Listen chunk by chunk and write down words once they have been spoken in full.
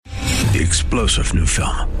The explosive new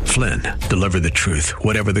film, Flynn, deliver the truth,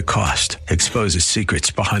 whatever the cost, exposes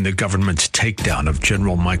secrets behind the government's takedown of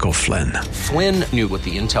General Michael Flynn. Flynn knew what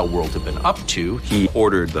the intel world had been up to. He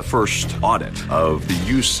ordered the first audit of the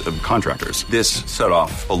use of contractors. This set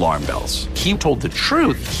off alarm bells. He told the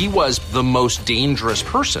truth. He was the most dangerous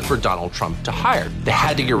person for Donald Trump to hire. They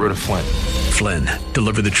had to get rid of Flynn. Flynn,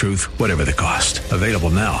 deliver the truth, whatever the cost. Available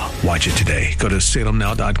now. Watch it today. Go to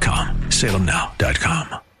salemnow.com.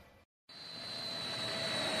 salemnow.com.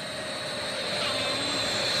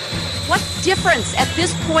 What difference at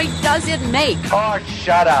this point does it make? Oh,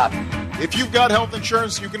 shut up. If you've got health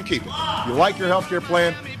insurance, you can keep it. You like your health care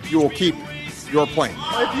plan, you will keep your plan.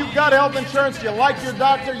 If you've got health insurance, you like your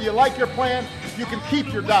doctor, you like your plan, you can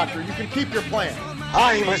keep your doctor, you can keep your plan.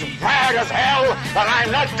 I'm as mad as hell, but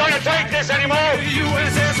I'm not going to take this anymore.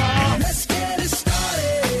 Let's get it started.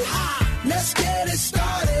 Let's get it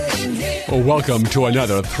started in here. Well, welcome to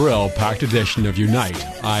another thrill-packed edition of Unite,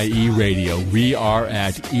 IE Radio. We are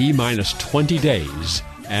at E-minus 20 days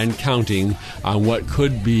and counting on what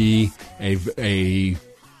could be a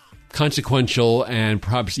consequential and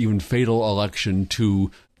perhaps even fatal election to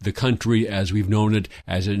the country as we've known it,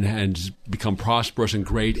 as it has become prosperous and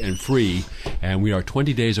great and free, and we are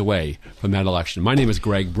 20 days away from that election. My name is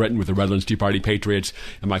Greg Britton with the Redlands Tea Party Patriots,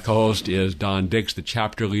 and my co-host is Don Dix, the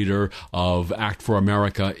chapter leader of Act for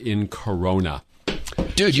America in Corona.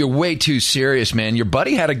 Dude, you're way too serious, man. Your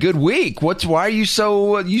buddy had a good week. Why are you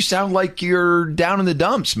so... you sound like you're down in the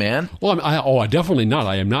dumps, man. Well, I definitely not.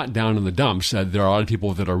 I am not down in the dumps. There are a lot of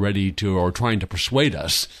people that are ready to, or trying to persuade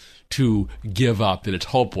us to give up, that it's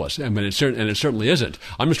hopeless. And it certainly isn't.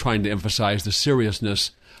 I'm just trying to emphasize the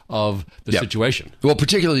seriousness of the situation. Well,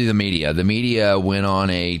 particularly the media. The media went on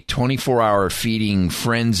a 24-hour feeding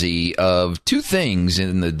frenzy of two things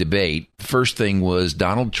in the debate. The first thing was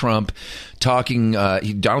Donald Trump talking.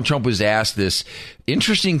 Donald Trump was asked this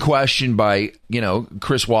interesting question by,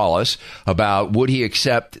 Chris Wallace about would he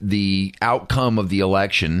accept the outcome of the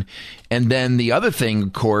election. And then the other thing,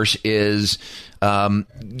 of course, is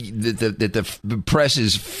that the press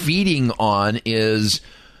is feeding on is,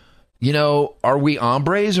 are we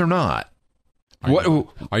hombres or not?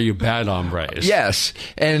 Are you bad hombres? Yes.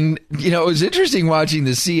 And, it was interesting watching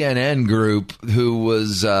the CNN group who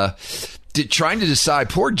was trying to decide.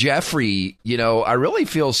 Poor Jeffrey, I really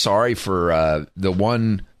feel sorry for the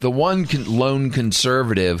one lone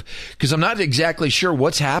conservative, because I'm not exactly sure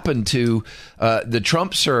what's happened to the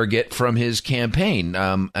Trump surrogate from his campaign.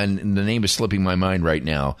 And the name is slipping my mind right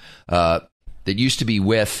now. That used to be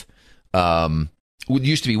with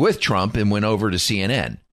Trump and went over to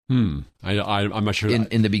CNN. I'm not sure.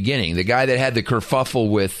 In the beginning, the guy that had the kerfuffle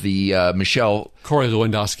with the Michelle... Corey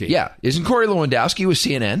Lewandowski. Yeah. Isn't Corey Lewandowski with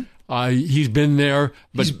CNN? He's been there,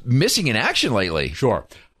 but he's missing in action lately. Sure.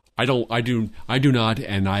 I do not,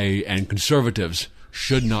 and conservatives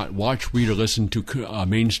should not watch, read, or listen to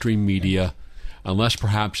mainstream media unless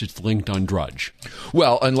perhaps it's linked on Drudge.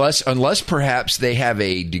 Well, unless perhaps they have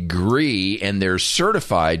a degree and they're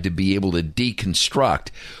certified to be able to deconstruct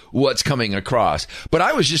what's coming across. But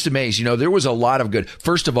I was just amazed. There was a lot of good.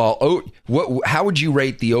 First of all, how would you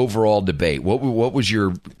rate the overall debate? What was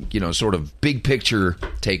your sort of big picture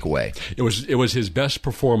takeaway? It was his best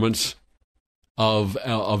performance of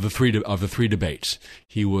the three debates.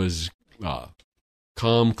 He was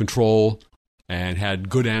calm, control, and had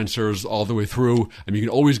good answers all the way through. I mean, you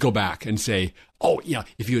can always go back and say, oh, yeah,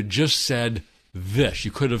 if you had just said this,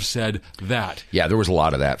 you could have said that. Yeah, there was a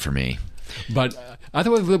lot of that for me. But I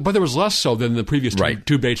thought, there was less so than the previous two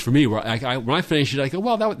debates for me. Where when I finished it, I go,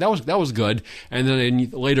 well, that was good. And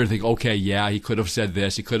then later I think, okay, yeah, he could have said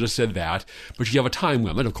this, he could have said that. But you have a time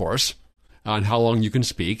limit, of course, on how long you can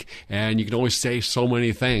speak, and you can only say so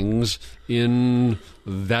many things in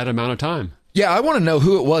that amount of time. Yeah, I want to know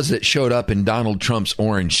who it was that showed up in Donald Trump's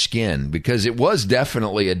orange skin, because it was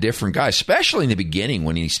definitely a different guy, especially in the beginning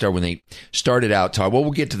when they started out talking. Well,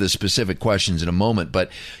 we'll get to the specific questions in a moment,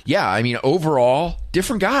 but yeah, I mean, overall,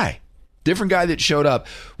 different guy that showed up.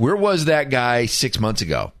 Where was that guy 6 months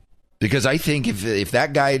ago? Because I think if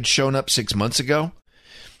that guy had shown up 6 months ago,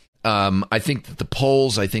 I think that the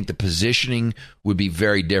polls, I think the positioning would be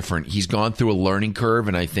very different. He's gone through a learning curve,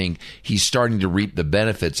 and I think he's starting to reap the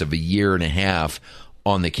benefits of a year and a half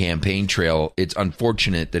on the campaign trail. It's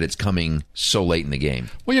unfortunate that it's coming so late in the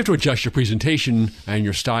game. Well, you have to adjust your presentation and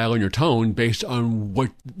your style and your tone based on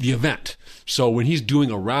what the event. So when he's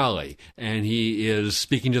doing a rally and he is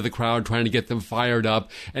speaking to the crowd, trying to get them fired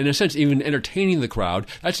up, and in a sense even entertaining the crowd,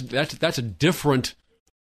 that's a different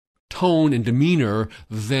tone and demeanor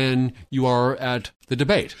than you are at the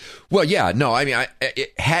debate. Well, yeah, no, I mean,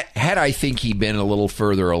 had I think he'd been a little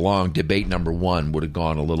further along, debate number 1 would have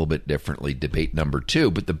gone a little bit differently, debate number 2.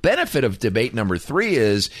 But the benefit of debate number 3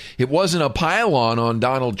 is it wasn't a pile-on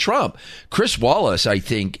Donald Trump. Chris Wallace, I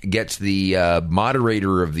think, gets the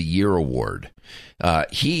Moderator of the Year award.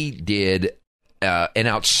 He did an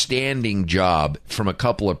outstanding job from a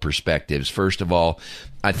couple of perspectives. First of all,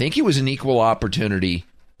 I think he was an equal opportunity,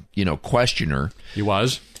 questioner. He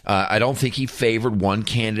was. I don't think he favored one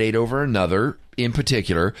candidate over another in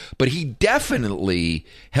particular, but he definitely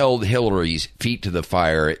held Hillary's feet to the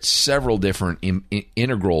fire at several different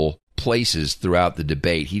integral places throughout the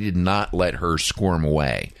debate. He did not let her squirm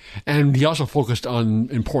away. And he also focused on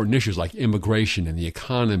important issues like immigration and the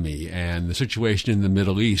economy and the situation in the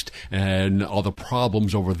Middle East and all the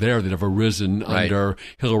problems over there that have arisen under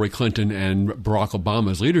Hillary Clinton and Barack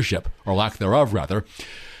Obama's leadership, or lack thereof, rather.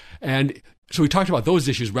 And so we talked about those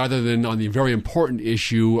issues rather than on the very important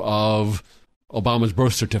issue of Obama's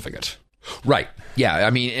birth certificate. Right. Yeah.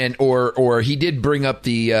 I mean, or he did bring up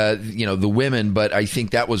the the women, but I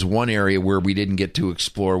think that was one area where we didn't get to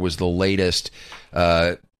explore was the latest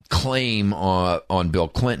claim on Bill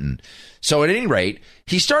Clinton. So at any rate,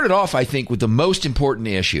 he started off, I think, with the most important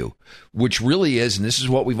issue, which really is, and this is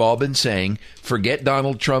what we've all been saying, forget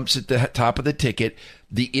Donald Trump's at the top of the ticket.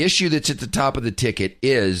 The issue that's at the top of the ticket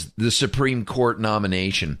is the Supreme Court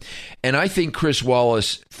nomination. And I think Chris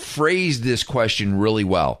Wallace phrased this question really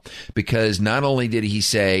well, because not only did he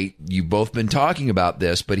say, you've both been talking about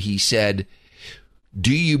this, but he said,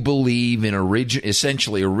 do you believe in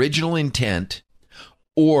essentially original intent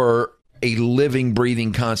or a living,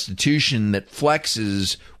 breathing Constitution that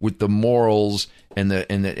flexes with the morals and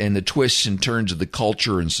the twists and turns of the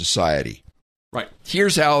culture and society? Right.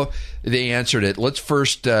 Here's how they answered it. Let's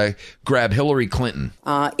first grab Hillary Clinton.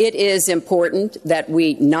 It is important that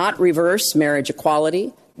we not reverse marriage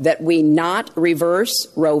equality, that we not reverse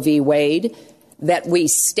Roe v. Wade, that we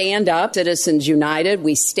stand up, Citizens United,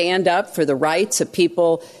 we stand up for the rights of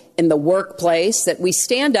people in the workplace, that we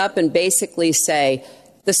stand up and basically say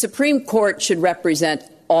the Supreme Court should represent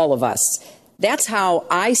all of us. That's how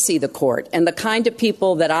I see the court, and the kind of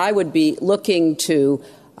people that I would be looking to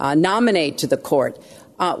nominate to the court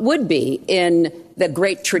would be in the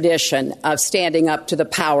great tradition of standing up to the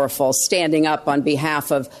powerful, standing up on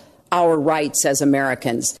behalf of our rights as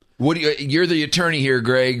Americans. You're the attorney here,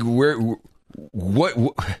 Greg. What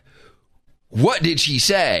did she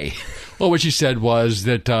say? Well, what she said was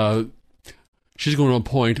that she's going to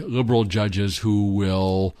appoint liberal judges who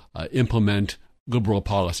will implement liberal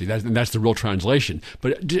policy. That's the real translation.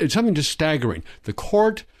 But it's something just staggering. The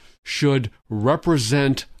court should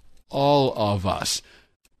represent all of us.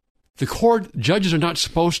 The court judges are not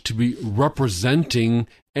supposed to be representing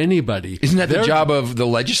anybody. Isn't that the job of the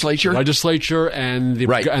legislature? Legislature and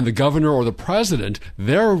the governor or the president.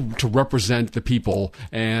 They're to represent the people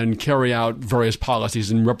and carry out various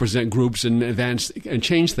policies and represent groups and advance and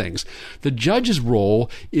change things. The judge's role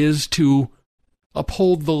is to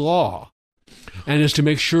uphold the law and is to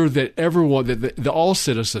make sure that everyone, that all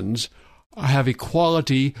citizens have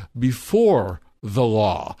equality before the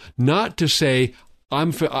law. Not to say I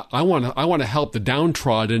want to help the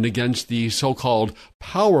downtrodden against the so-called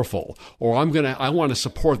powerful, or I want to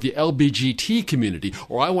support the LGBT community,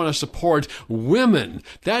 or I want to support women.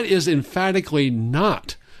 That is emphatically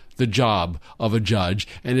not the job of a judge,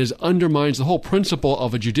 and undermines the whole principle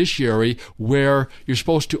of a judiciary where you're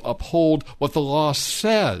supposed to uphold what the law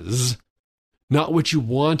says, not what you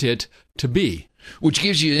want it to be. Which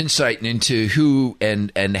gives you insight into who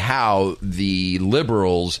and how the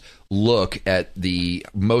liberals look at the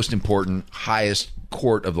most important, highest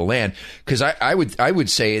court of the land. Because I would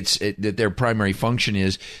say that their primary function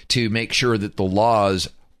is to make sure that the laws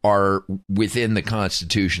are within the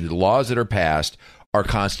Constitution. The laws that are passed are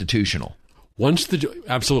constitutional.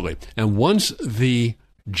 Absolutely. And once the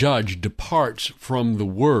judge departs from the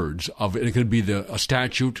words of it could be a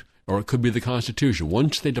statute, or it could be the Constitution.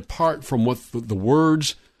 Once they depart from what the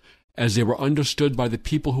words as they were understood by the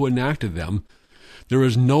people who enacted them, there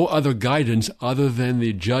is no other guidance other than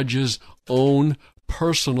the judge's own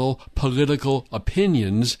personal political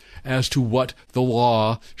opinions as to what the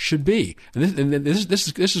law should be. And this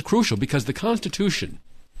is crucial, because the Constitution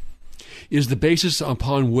is the basis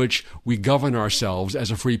upon which we govern ourselves as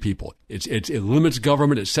a free people. It limits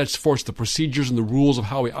government. It sets forth the procedures and the rules of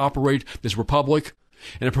how we operate this republic.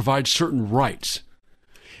 And it provides certain rights.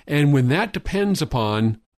 And when that depends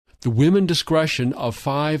upon the women discretion of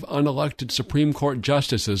 5 unelected Supreme Court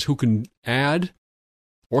justices who can add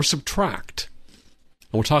or subtract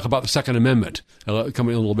And we'll talk about the Second Amendment coming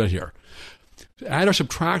in a little bit here. Add or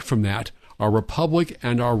subtract from that, our republic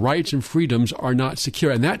and our rights and freedoms are not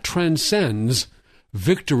secure. And that transcends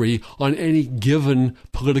victory on any given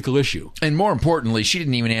political issue. And more importantly, she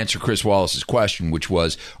didn't even answer Chris Wallace's question, which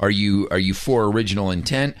was, are you for original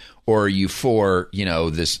intent, or are you for,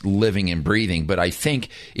 this living and breathing? But I think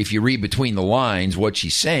if you read between the lines, what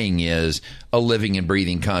she's saying is a living and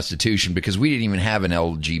breathing Constitution, because we didn't even have an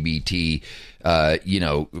LGBT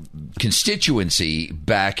constituency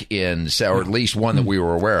back in, or at least one that we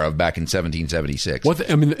were aware of back in 1776.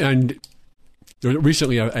 And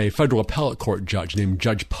recently, a federal appellate court judge named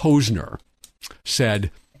Judge Posner said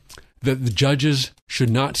that the judges should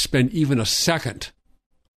not spend even a second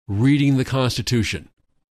reading the Constitution.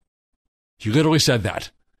 He literally said that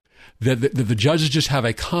the judges just have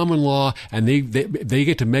a common law, and they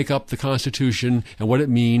get to make up the Constitution and what it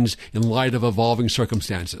means in light of evolving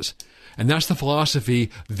circumstances. And that's the philosophy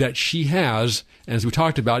that she has. And as we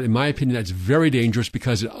talked about, in my opinion, that's very dangerous,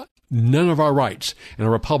 because none of our rights in a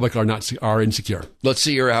republic are insecure. Let's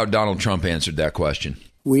see how Donald Trump answered that question.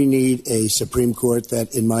 We need a Supreme Court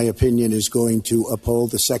that, in my opinion, is going to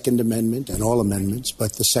uphold the Second Amendment and all amendments,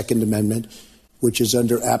 but the Second Amendment, which is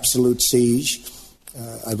under absolute siege.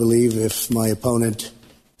 I believe if my opponent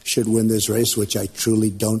should win this race, which I truly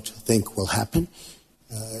don't think will happen,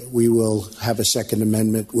 we will have a Second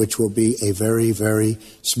Amendment which will be a very, very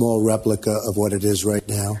small replica of what it is right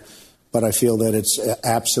now. But I feel that it's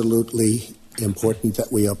absolutely important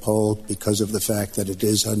that we uphold, because of the fact that it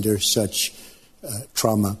is under such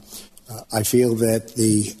trauma. I feel that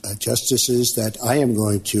the justices that I am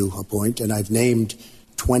going to appoint, and I've named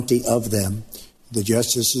 20 of them, the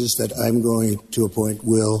justices that I'm going to appoint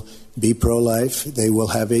will be pro-life. They will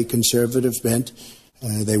have a conservative bent.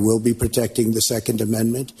 They will be protecting the Second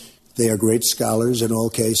Amendment. They are great scholars in all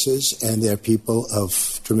cases, and they're people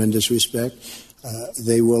of tremendous respect.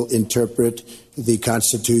 They will interpret the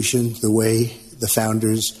Constitution the way the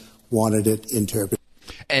founders wanted it interpreted.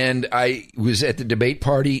 And I was at the debate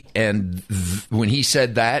party, and when he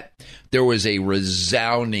said that, there was a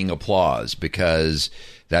resounding applause, because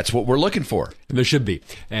that's what we're looking for. And there should be.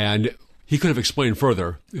 And he could have explained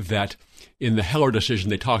further that in the Heller decision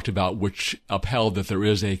they talked about, which upheld that there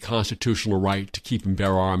is a constitutional right to keep and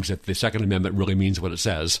bear arms, that the Second Amendment really means what it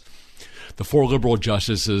says. The 4 liberal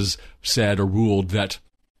justices said or ruled that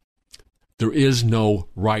there is no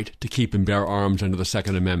right to keep and bear arms under the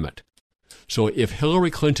Second Amendment. So if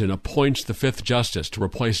Hillary Clinton appoints the 5th justice to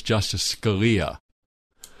replace Justice Scalia,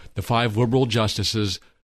 the 5 liberal justices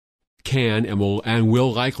can and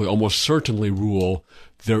will likely, almost certainly, rule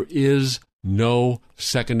there is no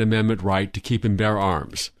Second Amendment right to keep and bear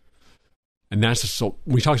arms. And that's so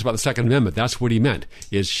when he talks about the Second Amendment, that's what he meant,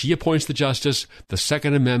 is she appoints the justice, the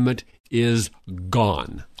Second Amendment is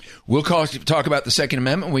gone. We'll talk about the Second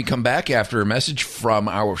Amendment when we come back after a message from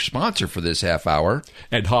our sponsor for this half hour.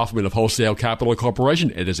 Ed Hoffman of Wholesale Capital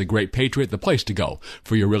Corporation. It is a great Patriot, the place to go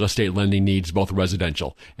for your real estate lending needs, both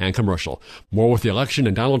residential and commercial. More with the election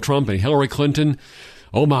and Donald Trump and Hillary Clinton.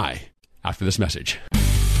 Oh my, after this message.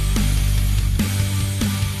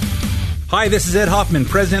 Hi, this is Ed Hoffman,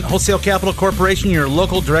 President, Wholesale Capital Corporation, your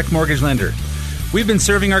local direct mortgage lender. We've been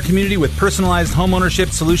serving our community with personalized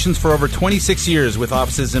homeownership solutions for over 26 years, with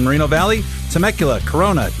offices in Moreno Valley, Temecula,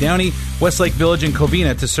 Corona, Downey, Westlake Village, and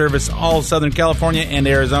Covina to service all of Southern California and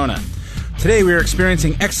Arizona. Today, we are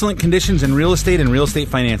experiencing excellent conditions in real estate and real estate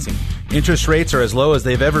financing. Interest rates are as low as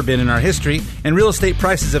they've ever been in our history, and real estate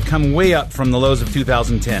prices have come way up from the lows of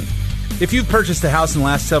 2010. If you've purchased a house in the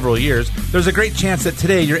last several years, there's a great chance that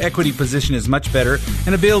today your equity position is much better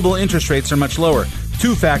and available interest rates are much lower.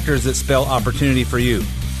 2 factors that spell opportunity for you.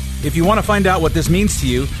 If you want to find out what this means to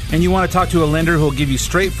you and you want to talk to a lender who will give you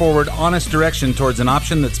straightforward, honest direction towards an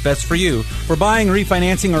option that's best for you, for buying,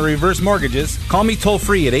 refinancing, or reverse mortgages, call me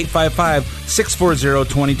toll-free at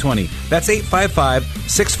 855-640-2020. That's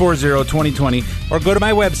 855-640-2020. Or go to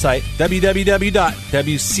my website,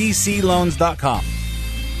 www.wccloans.com.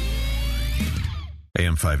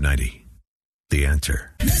 AM 590, The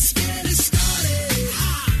Answer. Let's get it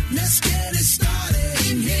started. Let's get it started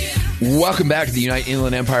in here. Welcome back to the Unite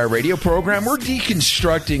Inland Empire radio program. We're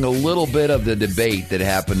deconstructing a little bit of the debate that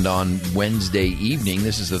happened on Wednesday evening.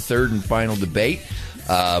 This is the 3rd and final debate.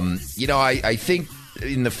 I think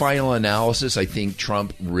in the final analysis, I think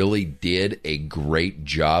Trump really did a great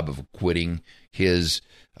job of acquitting his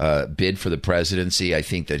bid for the presidency. I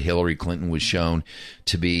think that Hillary Clinton was shown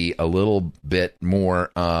to be a little bit more,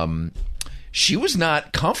 she was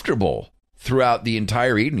not comfortable throughout the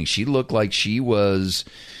entire evening. She looked like she was,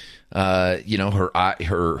 her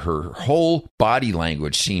whole body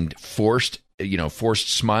language seemed forced forced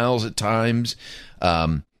smiles at times.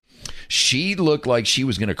 She looked like she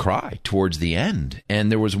was going to cry towards the end.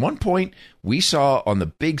 And there was one point we saw on the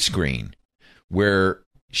big screen where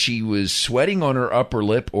she was sweating on her upper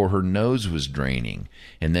lip or her nose was draining.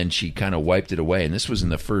 And then she kind of wiped it away. And this was in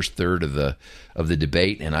the first third of the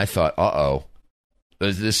debate. And I thought,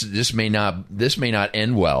 this may not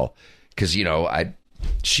end well. Because,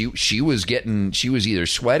 she was either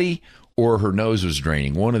sweaty or her nose was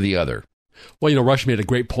draining, one or the other. Well, Rush made a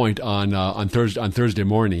great point on Thursday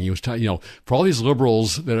morning. He was for all these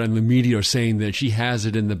liberals that are in the media are saying that she has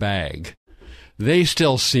it in the bag, they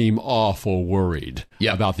still seem awful worried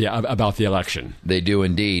about the election. They do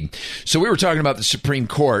indeed. So we were talking about the Supreme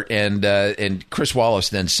Court, and Chris Wallace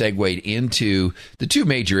then segued into the two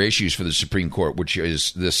major issues for the Supreme Court, which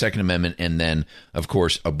is the Second Amendment and then, of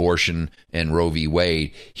course, abortion and Roe v.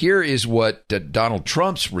 Wade. Here is what Donald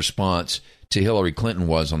Trump's response to Hillary Clinton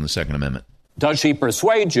was on the Second Amendment. Does she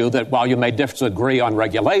persuade you that while you may disagree on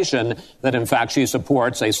regulation, that in fact she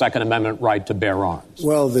supports a Second Amendment right to bear arms?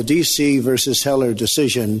 Well, the D.C. versus Heller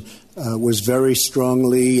decision was very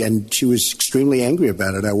strongly, and she was extremely angry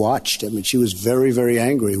about it. I watched. I mean, she was very, very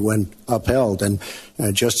angry when upheld. And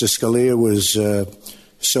Justice Scalia was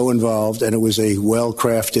so involved, and it was a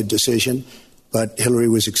well-crafted decision. But Hillary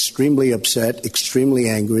was extremely upset, extremely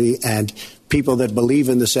angry, and people that believe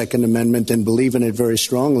in the Second Amendment and believe in it very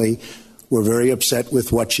strongly were very upset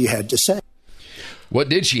with what she had to say. What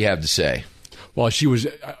did she have to say? Well, she was,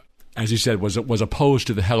 as you said, was opposed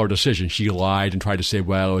to the Heller decision. She lied and tried to say,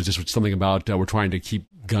 well, is this something about we're trying to keep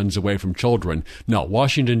guns away from children? No,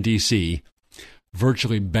 Washington, D.C.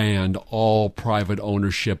 virtually banned all private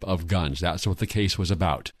ownership of guns. That's what the case was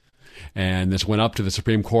about. And this went up to the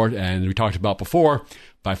Supreme Court, and we talked about before,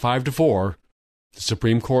 by 5-4, the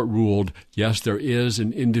Supreme Court ruled, yes, there is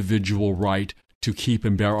an individual right to keep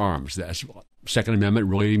and bear arms. That Second Amendment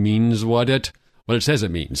really means what it says it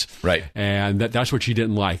means. Right. And that's what she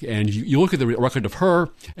didn't like. And you look at the record of her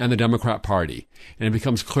and the Democrat Party, and it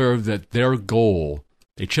becomes clear that their goal,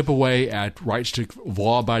 they chip away at rights to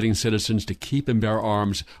law-abiding citizens to keep and bear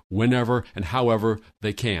arms whenever and however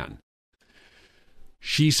they can.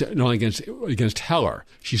 She said, not against Heller,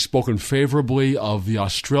 she's spoken favorably of the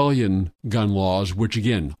Australian gun laws, which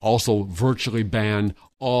again also virtually ban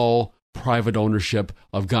all private ownership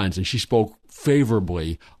of guns, and she spoke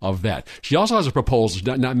favorably of that. She also has a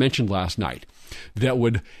proposal not mentioned last night that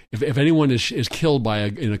would, if anyone is killed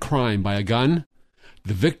in a crime by a gun,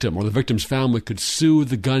 the victim or the victim's family could sue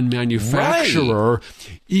the gun manufacturer,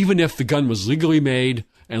 even if the gun was legally made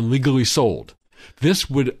and legally sold. This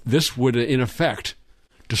would in effect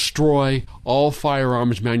destroy all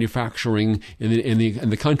firearms manufacturing in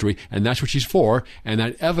the country, and that's what she's for, and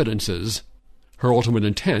that evidences her ultimate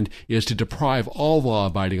intent is to deprive all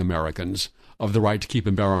law-abiding Americans of the right to keep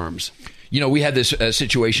and bear arms. We had this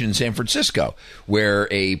situation in San Francisco where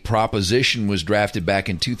a proposition was drafted back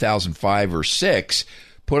in 2005 or 6,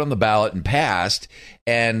 put on the ballot and passed,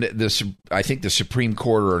 and I think the Supreme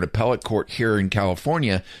Court or an appellate court here in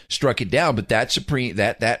California struck it down. But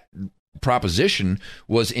that proposition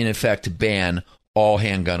was in effect to ban all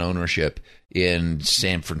handgun ownership in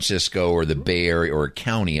San Francisco or the Bay Area or a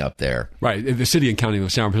county up there. Right. The city and county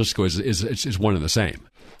of San Francisco is one and the same.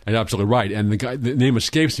 And absolutely right. And the name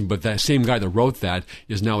escapes me, but that same guy that wrote that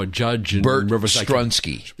is now a judge in Bert Riverside.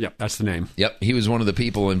 Strunsky. Yep, that's the name. Yep. He was one of the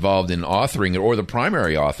people involved in authoring it, or the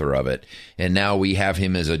primary author of it. And now we have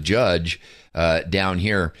him as a judge down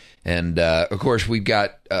here. And, of course, we've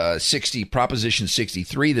got Proposition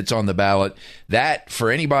 63 that's on the ballot. That, for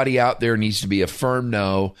anybody out there, needs to be a firm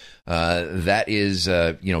no. That is,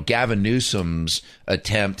 Gavin Newsom's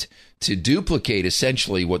attempt to duplicate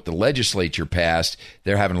essentially what the legislature passed.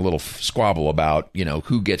 They're having a little squabble about,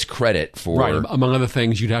 who gets credit for. Right. Among other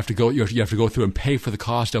things, you have to go through and pay for the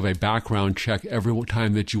cost of a background check every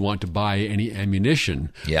time that you want to buy any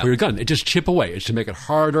ammunition for your gun. It just chip away. It's to make it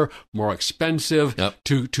harder, more expensive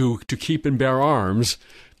to keep and bear arms.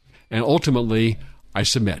 And ultimately, I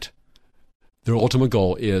submit, their ultimate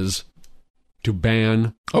goal is to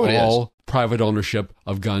ban all private ownership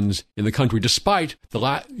of guns in the country, despite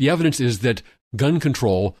the evidence is that gun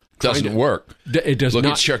control doesn't work. It does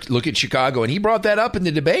not. Look at Chicago, and he brought that up in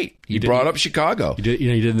the debate. He brought up Chicago. He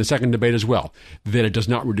did in the second debate as well, that it does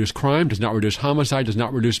not reduce crime, does not reduce homicide, does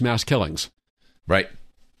not reduce mass killings. Right.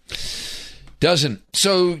 Doesn't.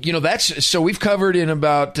 So, so we've covered in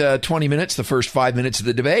about 20 minutes the first 5 minutes of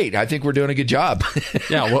the debate. I think we're doing a good job.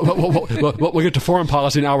 Yeah, we'll get to foreign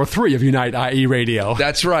policy in hour 3 of Unite IE Radio.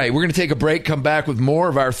 That's right. We're going to take a break, come back with more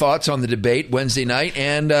of our thoughts on the debate Wednesday night.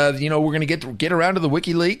 And, we're going to get around to the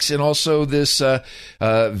WikiLeaks and also this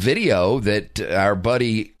video that our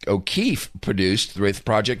buddy O'Keefe produced with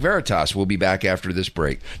Project Veritas. We'll be back after this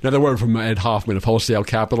break. Another word from Ed Hoffman of Wholesale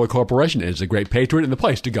Capital Corporation. It's a great patron and the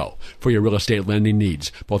place to go for your real estate lending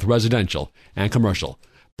needs, both residential and commercial.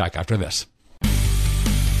 Back after this.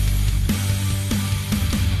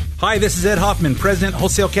 Hi, this is Ed Hoffman, President,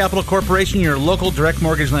 Wholesale Capital Corporation, your local direct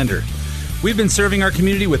mortgage lender. We've been serving our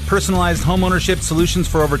community with personalized home ownership solutions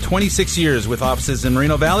for over 26 years with offices in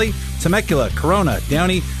Moreno Valley, Temecula, Corona,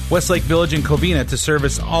 Downey, Westlake Village, and Covina to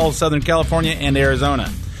service all of Southern California and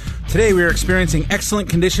Arizona. Today, we are experiencing excellent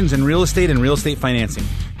conditions in real estate and real estate financing.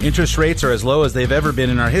 Interest rates are as low as they've ever been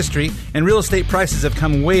in our history, and real estate prices have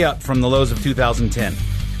come way up from the lows of 2010.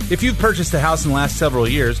 If you've purchased a house in the last several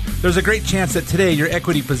years, there's a great chance that today your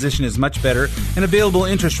equity position is much better and available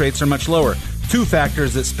interest rates are much lower. 2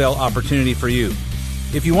 factors that spell opportunity for you.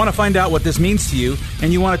 If you want to find out what this means to you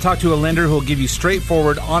and you want to talk to a lender who will give you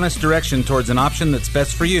straightforward, honest direction towards an option that's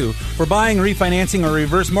best for you, for buying, refinancing, or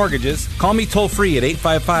reverse mortgages, call me toll-free at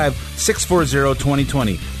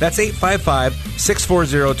 855-640-2020. That's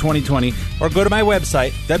 855-640-2020. Or go to my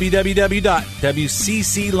website,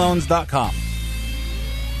 www.wccloans.com.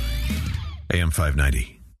 AM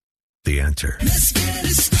 590, The Answer. Let's get it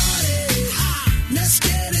started. Let's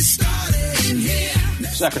get it started in here.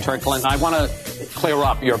 Secretary Clinton, I want to clear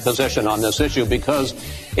up your position on this issue because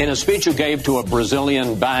in a speech you gave to a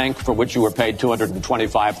Brazilian bank for which you were paid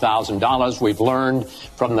 $225,000, we've learned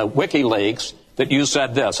from the WikiLeaks that you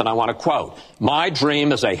said this, and I want to quote, "My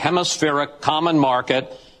dream is a hemispheric common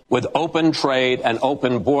market with open trade and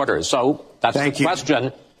open borders." So that's the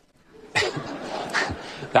question.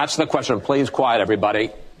 That's the question. Please quiet, everybody.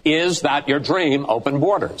 Is that your dream, open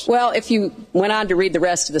borders? Well, if you went on to read the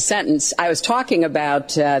rest of the sentence, I was talking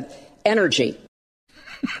about energy.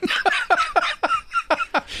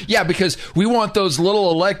 Yeah, because we want those little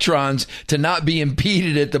electrons to not be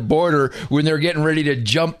impeded at the border when they're getting ready to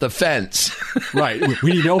jump the fence. Right.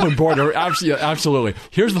 We need an open border. Absolutely.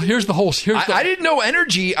 Here's the whole. I didn't know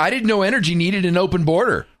energy. I didn't know energy needed an open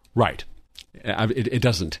border. Right. It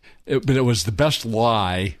doesn't. But it was the best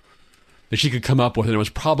lie that she could come up with, and it was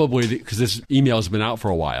probably, because this email has been out for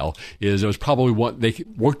a while, it was probably what they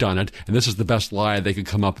worked on it, and this is the best lie they could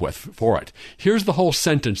come up with for it. Here's the whole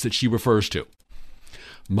sentence that she refers to.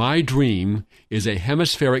 My dream is a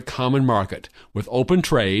hemispheric common market with open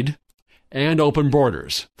trade and open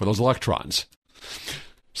borders for those electrons.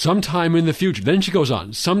 Sometime in the future, then she goes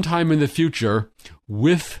on, sometime in the future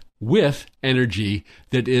with energy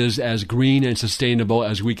that is as green and sustainable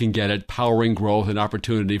as we can get it, powering growth and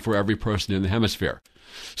opportunity for every person in the hemisphere.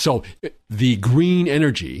 So the green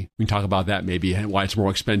energy, we can talk about that maybe, and why it's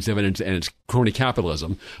more expensive and it's crony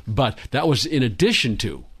capitalism, but that was in addition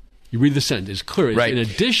to, you read the sentence, it's clear, right. In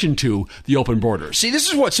addition to the open borders. See, this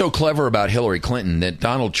is what's so clever about Hillary Clinton, that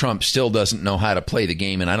Donald Trump still doesn't know how to play the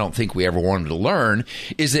game, and I don't think we ever want him to learn,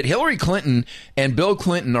 is that Hillary Clinton and Bill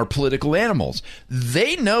Clinton are political animals.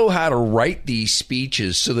 They know how to write these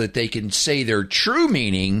speeches so that they can say their true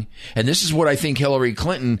meaning, and this is what I think Hillary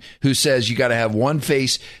Clinton, who says you got to have one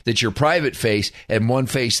face that's your private face and one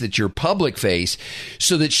face that's your public face,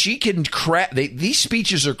 so that she can these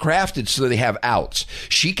speeches are crafted so that they have outs.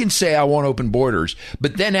 She can say, I want open borders.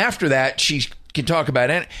 But then after that, she can talk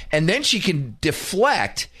about it, and then she can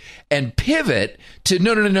deflect and pivot to,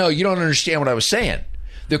 no, you don't understand what I was saying.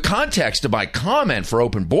 The context of my comment for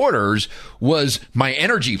open borders was my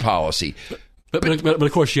energy policy. But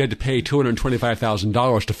of course, she had to pay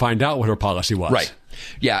 $225,000 to find out what her policy was. Right.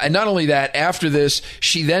 Yeah, and not only that, after this,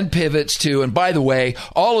 she then pivots to, and by the way,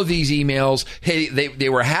 all of these emails, hey, they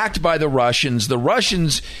were hacked by the Russians. The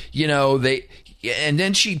Russians, and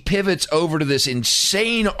then she pivots over to this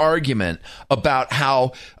insane argument about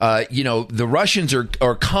how, the Russians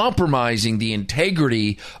are compromising the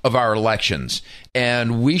integrity of our elections.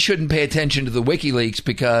 And we shouldn't pay attention to the WikiLeaks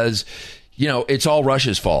because, it's all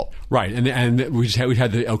Russia's fault. Right. And we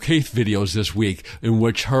had the O'Keefe videos this week in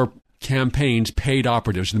which her campaigns paid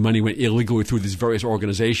operatives, the money went illegally through these various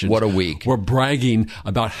organizations. What a week. We're bragging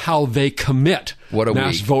about how they commit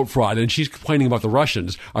mass vote fraud. And she's complaining about the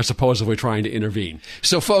Russians are supposedly trying to intervene.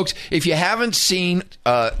 So, folks, if you haven't seen,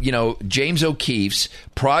 James O'Keefe's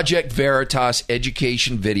Project Veritas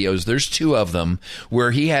education videos, there's 2 of them where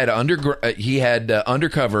he had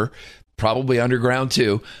undercover probably underground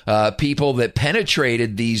too, people that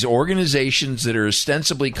penetrated these organizations that are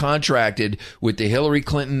ostensibly contracted with the Hillary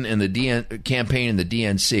Clinton and the campaign and the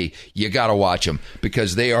DNC. You got to watch them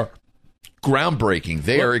because they are groundbreaking.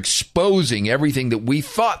 They are exposing everything that we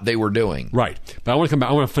thought they were doing. Right. But I want to come back.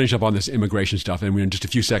 I want to finish up on this immigration stuff, and we have just a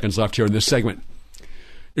few seconds left here in this segment.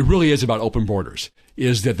 It really is about open borders.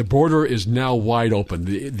 Is that the border is now wide open.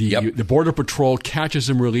 The Border Patrol catches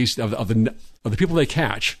and release of the people they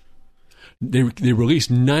catch. They release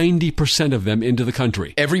 90% of them into the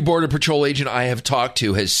country. Every Border Patrol agent I have talked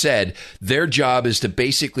to has said their job is to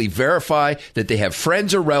basically verify that they have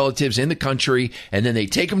friends or relatives in the country, and then they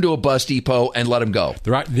take them to a bus depot and let them go.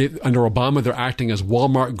 Under Obama, they're acting as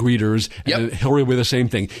Walmart greeters, and Hillary with the same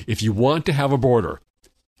thing. If you want to have a border,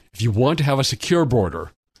 if you want to have a secure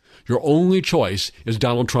border, your only choice is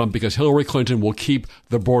Donald Trump because Hillary Clinton will keep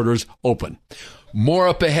the borders open. More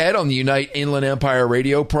up ahead on the Unite Inland Empire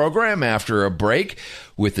radio program after a break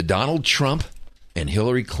with the Donald Trump and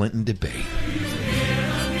Hillary Clinton debate.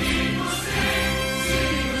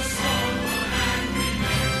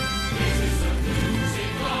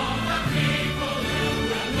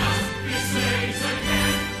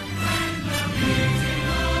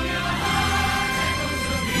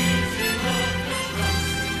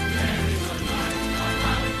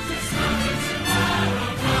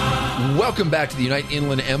 Welcome back to the Unite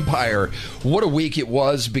Inland Empire. What a week it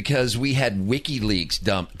was because we had WikiLeaks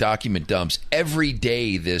document dumps every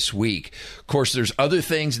day this week. Of course, there's other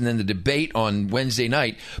things and then the debate on Wednesday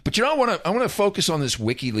night. But I want to focus on this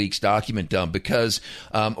WikiLeaks document dump because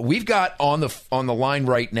we've got on the line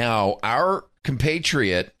right now our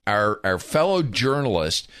compatriot, our fellow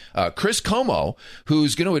journalist, Chris Como,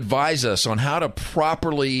 who's going to advise us on how to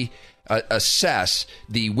properly assess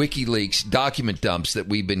the WikiLeaks document dumps that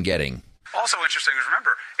we've been getting. Also interesting is,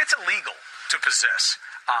 remember, it's illegal to possess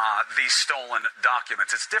these stolen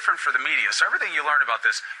documents. It's different for the media. So everything you learn about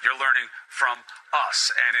this, you're learning from us.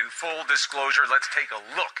 And in full disclosure, let's take a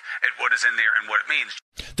look at what is in there and what it means.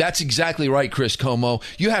 That's exactly right, Chris Como.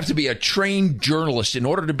 You have to be a trained journalist in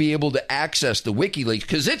order to be able to access the WikiLeaks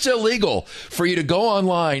because it's illegal for you to go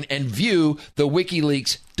online and view the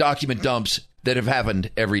WikiLeaks document dumps that have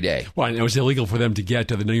happened every day. Well, and it was illegal for them to get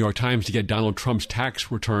to the New York Times to get Donald Trump's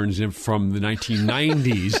tax returns in from the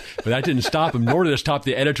 1990s, but that didn't stop him, nor did it stop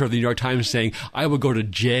the editor of the New York Times saying, I will go to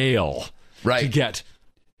jail to get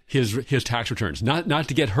his tax returns. Not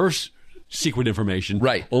to get her secret information,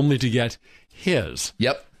 only to get his.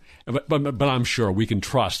 Yep. But I'm sure we can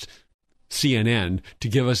trust CNN to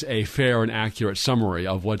give us a fair and accurate summary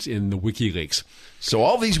of what's in the WikiLeaks. So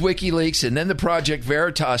all these WikiLeaks and then the Project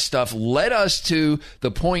Veritas stuff led us to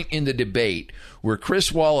the point in the debate where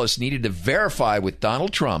Chris Wallace needed to verify with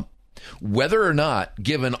Donald Trump whether or not,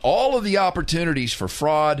 given all of the opportunities for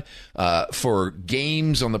fraud, for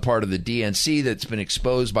games on the part of the DNC that's been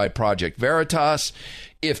exposed by Project Veritas,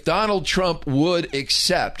 if Donald Trump would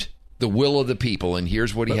accept the will of the people. And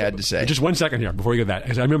here's what he had to say. Just 1 second here before we get that,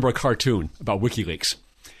 because I remember a cartoon about WikiLeaks.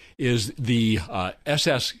 Is the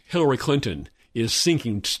SS Hillary Clinton is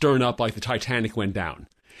sinking, stern up like the Titanic went down.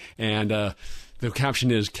 And the caption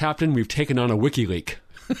is, Captain, we've taken on a WikiLeak.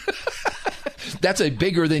 That's a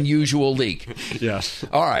bigger than usual leak. Yes.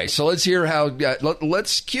 All right, so let's hear how,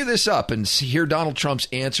 let's cue this up and hear Donald Trump's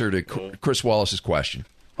answer to Chris Wallace's question.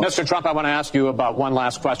 Mr. Trump, I want to ask you about one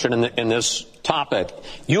last question in this topic.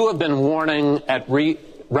 You have been warning at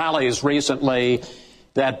rallies recently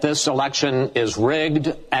that this election is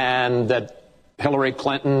rigged and that Hillary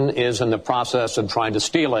Clinton is in the process of trying to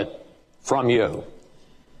steal it from you.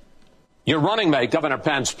 Your running mate, Governor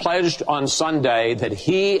Pence, pledged on Sunday that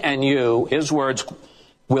he and you, his words,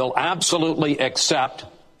 will absolutely accept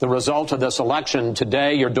the result of this election.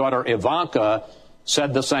 Today, your daughter Ivanka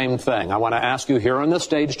said the same thing. I want to ask you here on the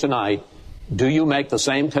stage tonight, do you make the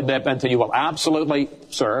same commitment that you will absolutely,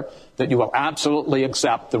 sir, that you will absolutely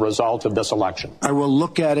accept the result of this election? I will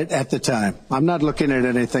look at it at the time. I'm not looking at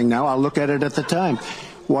anything now. I'll look at it at the time.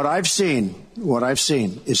 What I've seen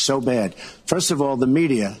is so bad. First of all, the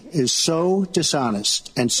media is so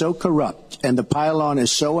dishonest and so corrupt, and the pile-on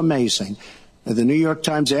is so amazing. The New York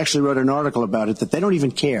Times actually wrote an article about it that they don't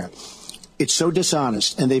even care. It's so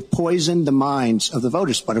dishonest, and they've poisoned the minds of the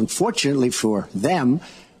voters. But unfortunately for them,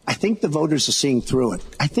 I think the voters are seeing through it.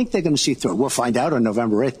 I think they're going to see through it. We'll find out on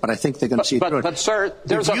November 8th, but I think they're going to see through it. But, sir,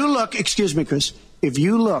 if you look, excuse me, Chris, if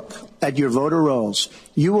you look at your voter rolls,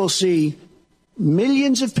 you will see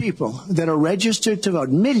millions of people that are registered to vote.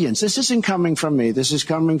 Millions. This isn't coming from me. This is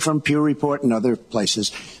coming from Pew Report and other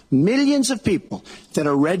places. Millions of people that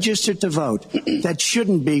are registered to vote that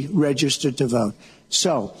shouldn't be registered to vote.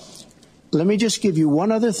 So let me just give you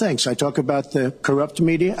one other thing. So I talk about the corrupt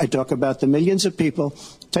media. I talk about the millions of people.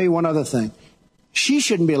 Tell you one other thing. She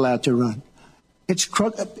shouldn't be allowed to run.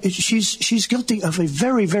 She's guilty of a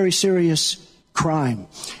very, very serious crime.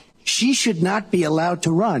 She should not be allowed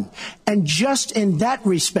to run. And just in that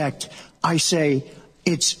respect, I say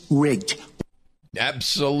it's rigged.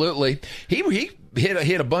 Absolutely. He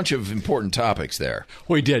hit a bunch of important topics there.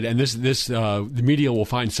 Well, he did, and the media will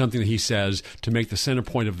find something that he says to make the center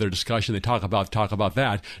point of their discussion. They talk about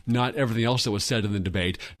that, not everything else that was said in the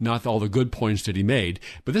debate, not all the good points that he made.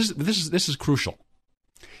 But this is crucial.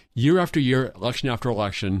 Year after year, election after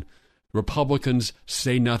election, Republicans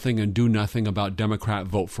say nothing and do nothing about Democrat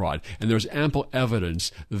vote fraud, and there's ample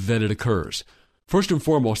evidence that it occurs. First and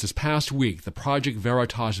foremost, this past week, the Project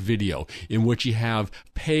Veritas video in which you have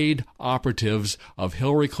paid operatives of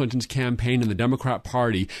Hillary Clinton's campaign and the Democrat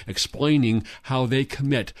Party explaining how they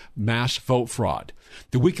commit mass vote fraud.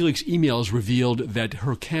 The WikiLeaks emails revealed that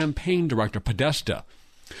her campaign director, Podesta,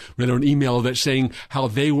 read an email that's saying how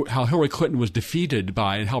Hillary Clinton was defeated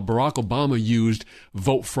by and how Barack Obama used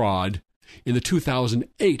vote fraud in the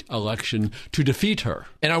 2008 election to defeat her.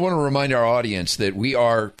 And I want to remind our audience that we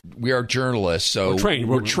are journalists, so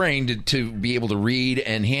we're trained to be able to read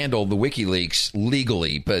and handle the WikiLeaks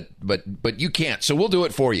legally, but you can't. So we'll do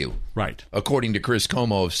it for you. Right. According to Chris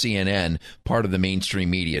Como of CNN, part of the mainstream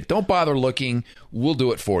media. Don't bother looking. We'll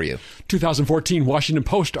do it for you. 2014 Washington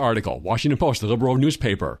Post article, Washington Post, the liberal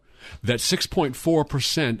newspaper, that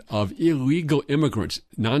 6.4% of illegal immigrants,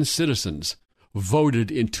 non-citizens, voted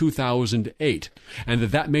in 2008, and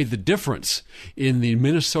that made the difference in the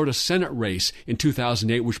Minnesota Senate race in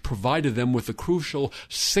 2008, which provided them with the crucial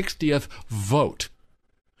 60th vote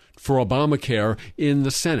for Obamacare in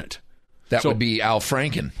the Senate. That would be Al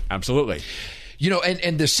Franken. Absolutely. You know,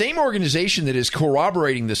 and the same organization that is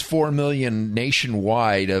corroborating this 4 million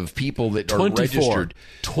nationwide of people that are registered.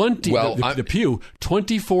 The Pew,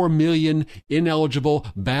 24 million ineligible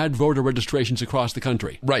bad voter registrations across the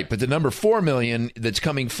country. Right, but the number 4 million that's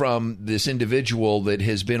coming from this individual that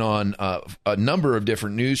has been on a number of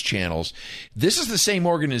different news channels, this is the same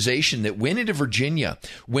organization that went into Virginia,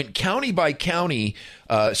 went county by county,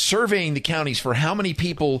 surveying the counties for how many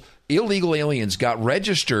people, illegal aliens, got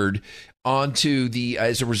registered onto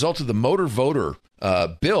as a result of the motor voter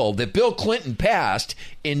bill that Bill Clinton passed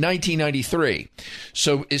in 1993.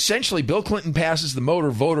 So essentially, Bill Clinton passes the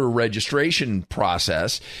motor voter registration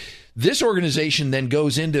process. This organization then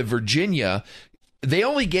goes into Virginia. They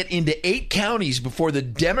only get into 8 counties before the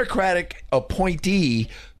Democratic appointee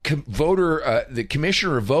the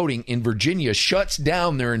commissioner of voting in Virginia shuts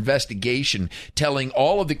down their investigation, telling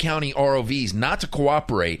all of the county ROVs not to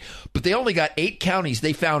cooperate. But they only got 8 counties.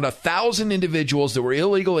 They found 1,000 individuals that were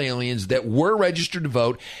illegal aliens that were registered to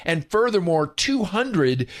vote, and furthermore,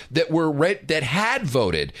 200 that had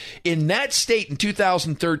voted. In that state in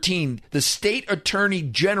 2013, the state attorney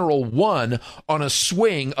general won on a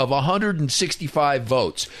swing of 165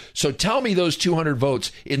 votes. So tell me those 200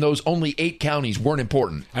 votes in those only 8 counties weren't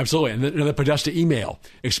important. Absolutely. And the Podesta email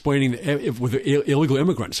explaining that with illegal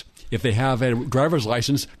immigrants, if they have a driver's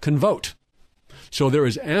license, can vote. So there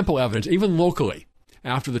is ample evidence, even locally.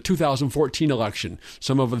 After the 2014 election,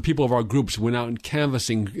 some of the people of our groups went out and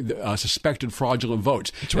canvassing suspected fraudulent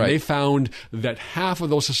votes. That's right. And they found that half of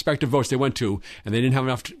those suspected votes they went to, and they didn't have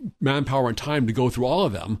enough manpower and time to go through all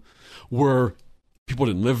of them, were people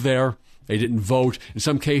didn't live there, they didn't vote. In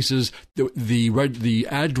some cases, the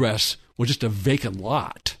address was just a vacant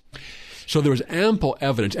lot. So there was ample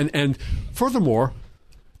evidence. And furthermore,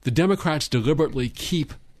 the Democrats deliberately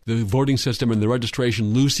keep the voting system and the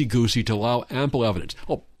registration loosey-goosey to allow ample evidence.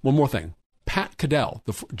 Oh, one more thing. Pat Caddell,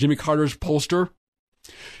 Jimmy Carter's pollster,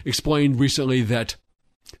 explained recently that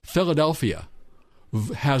Philadelphia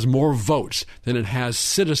has more votes than it has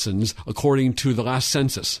citizens, according to the last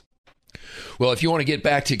census. Well, if you want to get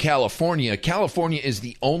back to California, California is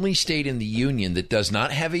the only state in the union that does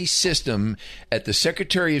not have a system at the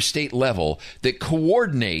Secretary of State level that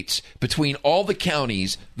coordinates between all the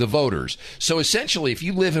counties, the voters. So essentially, if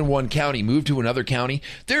you live in one county, move to another county,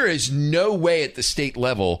 there is no way at the state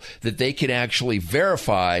level that they can actually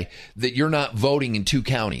verify that you're not voting in 2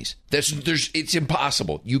 counties. It's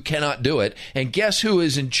impossible. You cannot do it. And guess who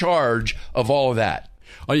is in charge of all of that?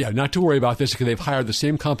 Oh, yeah, not to worry about this because they've hired the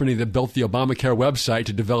same company that built the Obamacare website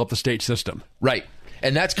to develop the state system. Right.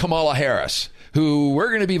 And that's Kamala Harris, who we're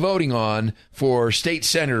going to be voting on for state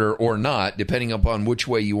senator or not, depending upon which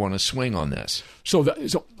way you want to swing on this. So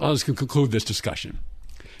I'll just conclude this discussion.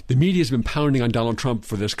 The media has been pounding on Donald Trump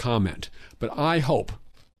for this comment, but I hope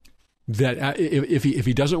that if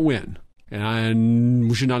he doesn't win, And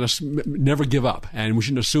we should never give up. And we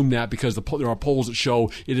shouldn't assume that because there are polls that show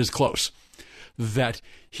it is close. That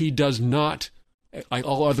he does not, like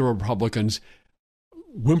all other Republicans,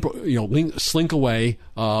 slink away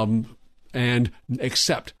and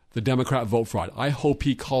accept the Democrat vote fraud. I hope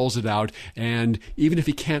he calls it out. And even if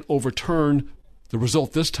he can't overturn the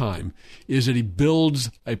result this time, is that he builds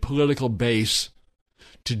a political base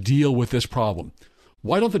to deal with this problem.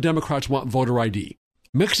 Why don't the Democrats want voter ID?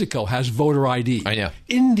 Mexico has voter ID. I know.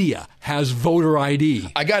 India has voter ID.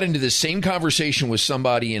 I got into the same conversation with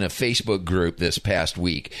somebody in a Facebook group this past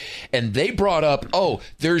week, and they brought up,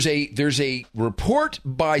 there's a report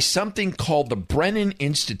by something called the Brennan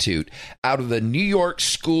Institute out of the New York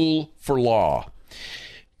School for Law.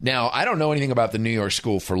 Now, I don't know anything about the New York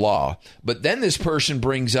School for Law, but then this person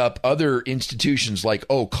brings up other institutions like,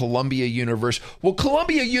 Columbia University. Well,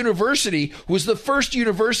 Columbia University was the first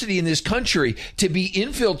university in this country to be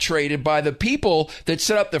infiltrated by the people that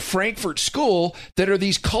set up the Frankfurt School that are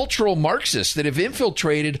these cultural Marxists that have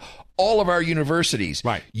infiltrated all of our universities.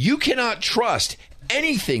 Right. You cannot trust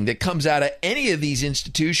anything that comes out of any of these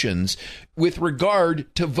institutions with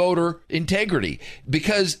regard to voter integrity,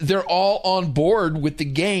 because they're all on board with the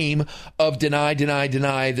game of deny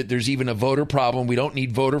that there's even a voter problem. We don't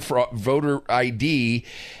need voter ID.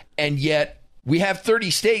 And yet we have 30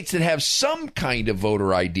 states that have some kind of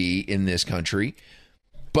voter ID in this country,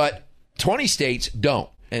 but 20 states don't.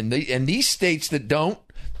 And these states that don't,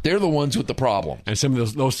 they're the ones with the problem. And some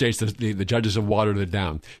of those states, the judges have watered it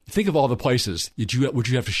down. Think of all the places that you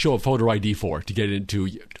have to show a photo ID for to get into,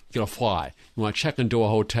 get a fly. You want to check into a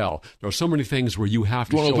hotel. There are so many things where you have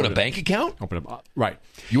to. You want to open a bank account? Right.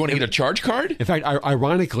 You want to get a charge card? In fact,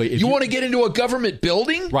 ironically, you want to get into a government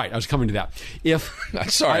building? Right. I was coming to that.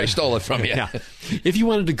 Sorry, I stole it from you. Yeah. If you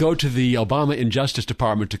wanted to go to the Obama Injustice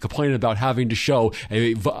Department to complain about having to show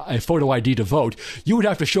a photo ID to vote, you would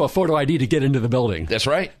have to show a photo ID to get into the building. That's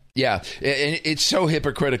right. Yeah, and it's so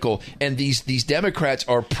hypocritical. And these Democrats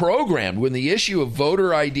are programmed when the issue of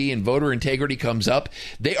voter ID and voter integrity comes up.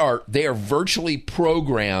 They are virtually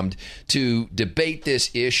programmed to debate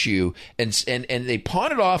this issue, and they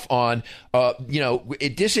pawn it off on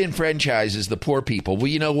it disenfranchises the poor people. Well,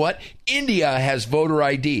 you know what? India has voter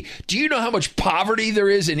ID. Do you know how much poverty there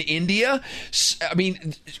is in India? I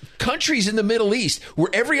mean, countries in the Middle East where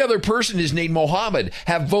every other person is named Mohammed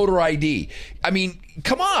have voter ID. I mean,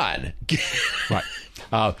 come on. Right.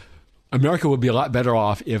 America would be a lot better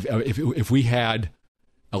off if we had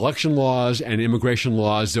election laws and immigration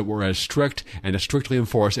laws that were as strict and as strictly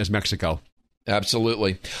enforced as Mexico.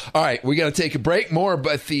 Absolutely. All right, we got to take a break. More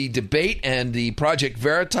about the debate and the Project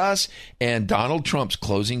Veritas and Donald Trump's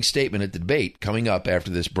closing statement at the debate coming up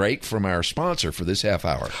after this break from our sponsor for this half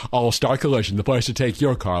hour. All-Star Collision, the place to take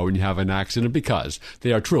your car when you have an accident, because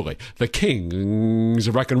they are truly the kings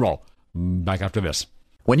of wreck and roll. Back after this.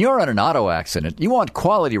 When you're in an auto accident, you want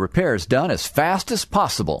quality repairs done as fast as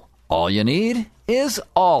possible. All you need is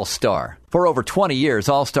All-Star. For over 20 years,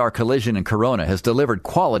 All-Star Collision in Corona has delivered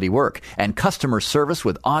quality work and customer service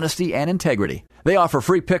with honesty and integrity. They offer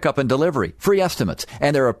free pickup and delivery, free estimates,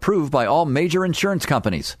 and they're approved by all major insurance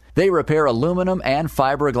companies. They repair aluminum and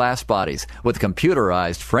fiberglass bodies with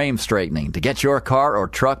computerized frame straightening to get your car or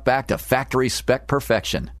truck back to factory spec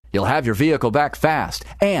perfection. You'll have your vehicle back fast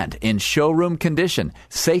and in showroom condition,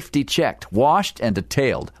 safety checked, washed and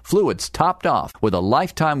detailed, fluids topped off with a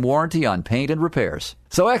lifetime warranty on paint and repairs.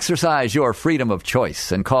 So exercise your freedom of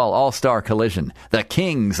choice and call All-Star Collision, the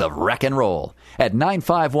kings of wreck and roll, at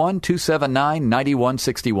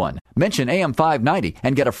 951-279-9161. Mention AM 590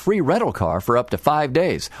 and get a free rental car for up to 5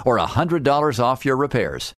 days or $100 off your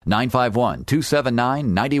repairs.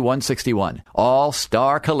 951-279-9161.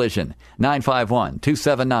 All-Star Collision,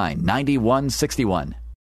 951-279-9161.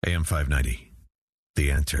 AM 590,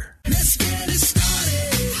 The Answer. Let's get it started.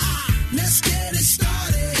 Let's get it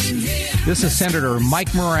started in here. This is Senator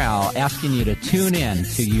Mike Morrell asking you to tune in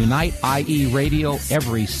to Unite IE Radio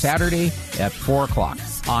every Saturday at 4 o'clock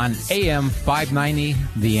on AM 590,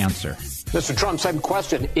 The Answer. Mr. Trump, same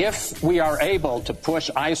question. If we are able to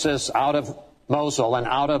push ISIS out of Mosul and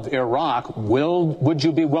out of Iraq, would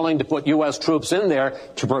you be willing to put U.S. troops in there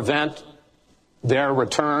to prevent their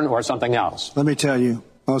return or something else? Let me tell you,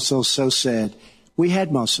 Mosul's so sad. We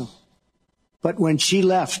had Mosul. But when she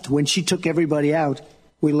left, when she took everybody out,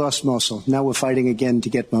 we lost Mosul. Now we're fighting again to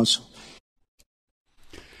get Mosul.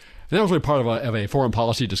 And that was really part of a foreign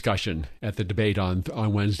policy discussion at the debate on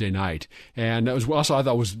Wednesday night. And that was also, I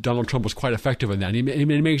thought, Donald Trump was quite effective in that. He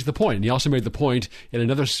makes the point. And he also made the point, and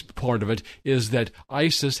another part of it, is that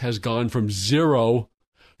ISIS has gone from 0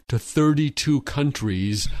 to 32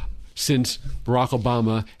 countries since Barack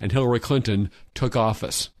Obama and Hillary Clinton took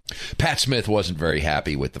office. Pat Smith wasn't very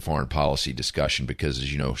happy with the foreign policy discussion because,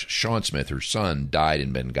 as you know, Sean Smith, her son, died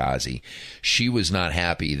in Benghazi. She was not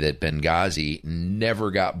happy that Benghazi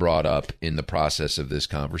never got brought up in the process of this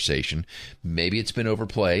conversation. Maybe it's been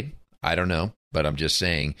overplayed. I don't know, but I'm just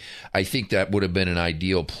saying, I think that would have been an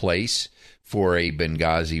ideal place for a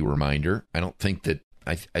Benghazi reminder. I don't think that,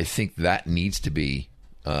 I think that needs to be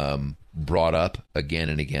brought up again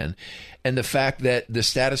and again. And the fact that the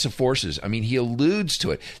status of forces, I mean, he alludes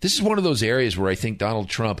to it. This is one of those areas where I think Donald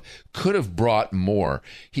Trump could have brought more.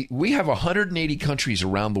 We have 180 countries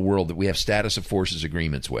around the world that we have status of forces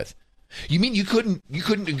agreements with. You mean you couldn't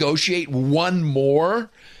negotiate one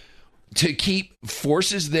more to keep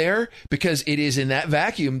forces there? Because it is in that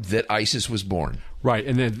vacuum that ISIS was born. Right,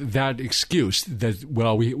 and then that excuse that,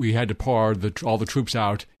 well, we had to pour all the troops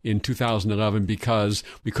out in 2011 because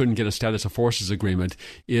we couldn't get a status of forces agreement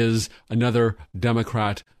is another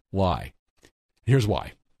Democrat lie. Here's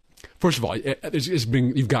why. First of all,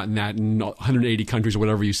 you've gotten that in 180 countries or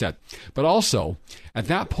whatever you said. But also, at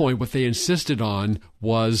that point, what they insisted on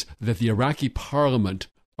was that the Iraqi parliament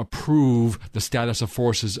approve the status of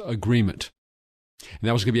forces agreement. And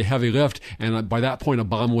that was going to be a heavy lift, and by that point,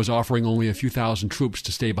 Obama was offering only a few thousand troops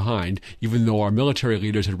to stay behind, even though our military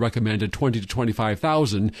leaders had recommended 20 to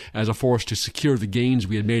 25,000 as a force to secure the gains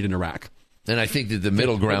we had made in Iraq. And I think that the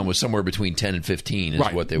middle ground was somewhere between 10 and 15 is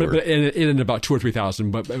right. What they were. But in about 2,000 or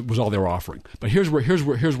 3,000, but it was all they were offering. But here's where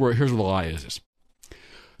the lie is.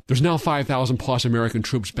 There's now 5,000 plus American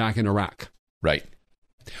troops back in Iraq. Right.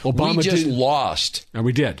 Obama we just lost. And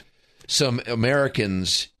we did. Some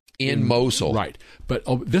Americans in Mosul. Right. But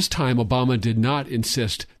this time, Obama did not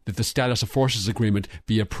insist that the status of forces agreement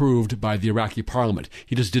be approved by the Iraqi parliament.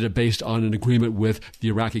 He just did it based on an agreement with the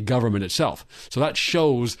Iraqi government itself. So that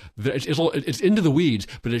shows that it's into the weeds,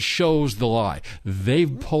 but it shows the lie.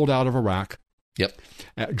 They've pulled out of Iraq. Yep.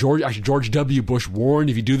 George W. Bush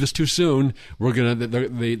warned, if you do this too soon,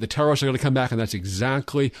 the terrorists are going to come back, and that's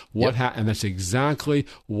exactly what and that's exactly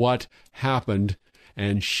what happened.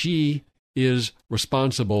 And she is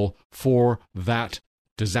responsible for that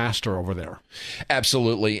disaster over there.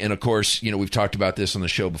 Absolutely. And of course, we've talked about this on the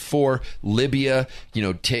show before. Libya,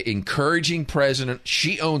 encouraging president.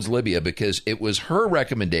 She owns Libya because it was her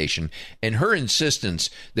recommendation and her insistence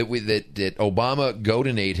that that Obama go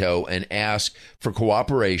to NATO and ask for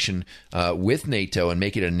cooperation with NATO and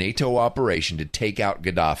make it a NATO operation to take out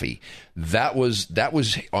Gaddafi.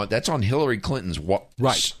 That's on Hillary Clinton's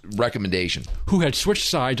recommendation. Who had switched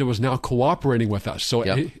sides and was now cooperating with us. So,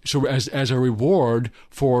 so as a reward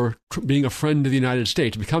for being a friend of the United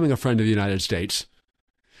States, becoming a friend of the United States,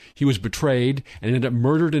 he was betrayed and ended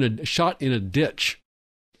up shot in a ditch.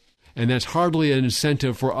 And that's hardly an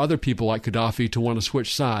incentive for other people like Gaddafi to want to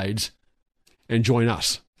switch sides and join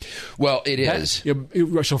us. Well, it is.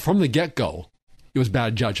 So from the get-go, it was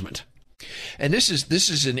bad judgment. And this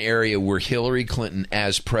is an area where Hillary Clinton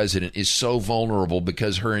as president is so vulnerable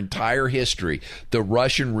because her entire history, the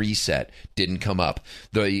Russian reset didn't come up.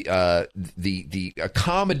 The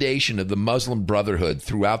accommodation of the Muslim Brotherhood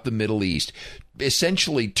throughout the Middle East,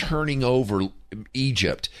 essentially turning over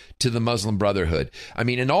Egypt to the Muslim Brotherhood. I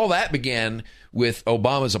mean, and all that began with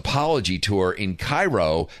Obama's apology tour in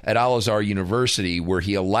Cairo at Al-Azhar University, where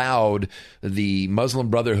he allowed the Muslim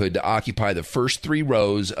Brotherhood to occupy the first 3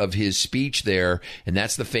 rows of his speech there. And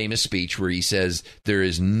that's the famous speech where he says, there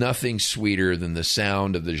is nothing sweeter than the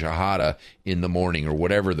sound of the Shahada in the morning, or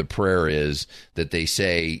whatever the prayer is that they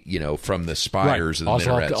say, from the spires of the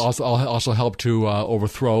minarets. Also helped to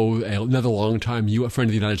overthrow another longtime friend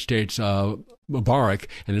of the United States, Mubarak,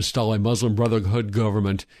 and install a Muslim Brotherhood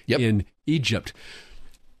government in Egypt.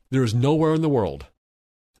 There is nowhere in the world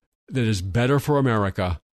that is better for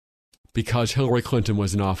America because Hillary Clinton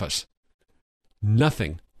was in office.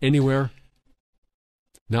 Nothing. Anywhere.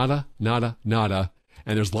 Nada, nada, nada.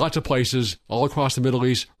 And there's lots of places all across the Middle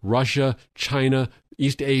East, Russia, China,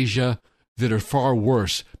 East Asia, that are far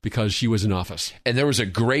worse because she was in office. And there was a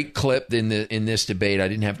great clip in this debate, I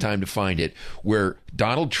didn't have time to find it, where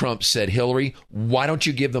Donald Trump said, Hillary, why don't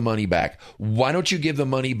you give the money back? Why don't you give the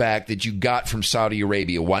money back that you got from Saudi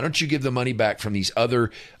Arabia? Why don't you give the money back from these other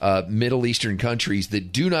Middle Eastern countries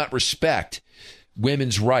that do not respect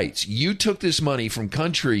women's rights? You took this money from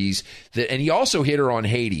countries that, and he also hit her on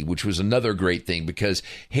Haiti, which was another great thing, because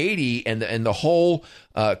Haiti and the whole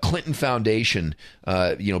Clinton Foundation,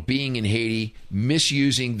 being in Haiti,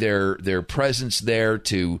 misusing their presence there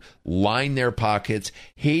to line their pockets.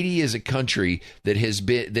 Haiti is a country that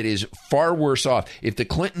is far worse off. If the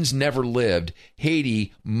Clintons never lived,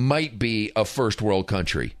 Haiti might be a first world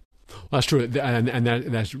country. That's true, and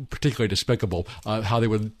that's particularly despicable, how they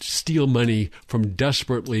would steal money from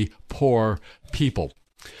desperately poor people.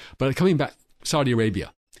 But coming back, Saudi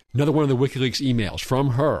Arabia, another one of the WikiLeaks emails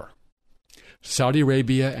from her. Saudi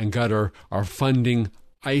Arabia and Qatar are funding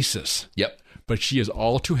ISIS. Yep. But she is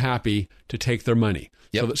all too happy to take their money.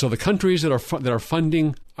 Yep. So the countries that are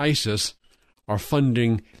funding ISIS are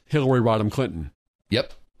funding Hillary Rodham Clinton.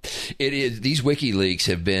 Yep. It is. These WikiLeaks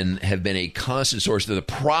have been a constant source. The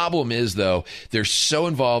problem is, though, they're so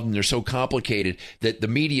involved and they're so complicated that the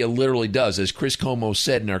media literally does, as Chris Como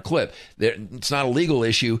said in our clip, it's not a legal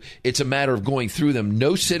issue. It's a matter of going through them.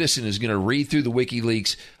 No citizen is going to read through the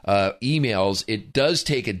WikiLeaks emails. It does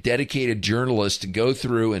take a dedicated journalist to go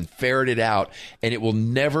through and ferret it out, and it will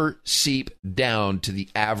never seep down to the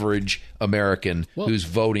average American who's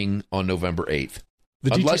voting on November 8th.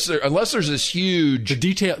 Unless there's this huge...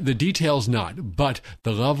 The details not, but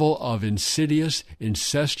the level of insidious,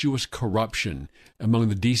 incestuous corruption among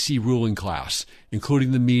the D.C. ruling class,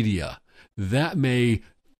 including the media, that may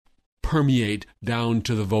permeate down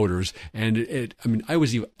to the voters. And I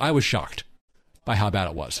was shocked by how bad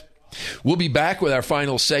it was. We'll be back with our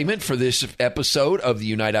final segment for this episode of the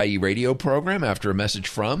Unite IE radio program after a message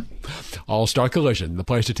from All-Star Collision, the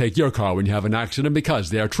place to take your car when you have an accident,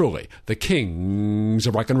 because they are truly the kings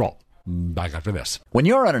of rock and roll. Back after this. When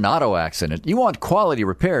you're in an auto accident, you want quality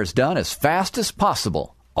repairs done as fast as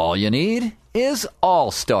possible. All you need is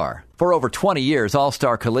All-Star. For over 20 years,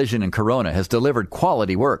 All-Star Collision in Corona has delivered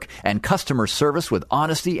quality work and customer service with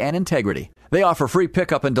honesty and integrity. They offer free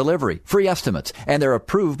pickup and delivery, free estimates, and they're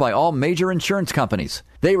approved by all major insurance companies.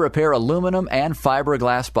 They repair aluminum and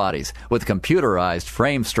fiberglass bodies with computerized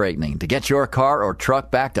frame straightening to get your car or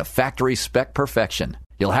truck back to factory spec perfection.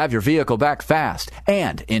 You'll have your vehicle back fast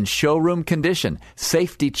and in showroom condition,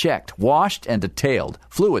 safety checked, washed and detailed,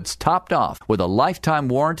 fluids topped off with a lifetime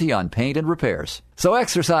warranty on paint and repairs. So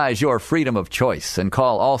exercise your freedom of choice and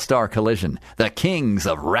call All-Star Collision, the kings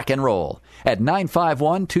of wreck and roll, at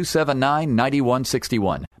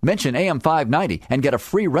 951-279-9161. Mention AM 590 and get a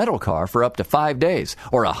free rental car for up to 5 days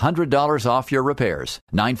or $100 off your repairs.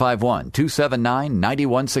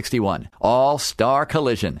 951-279-9161. All-Star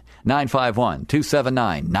Collision,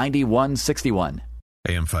 951-279-9161.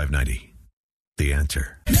 AM 590, The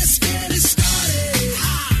Answer. Let's get it started.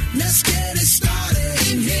 Let's get it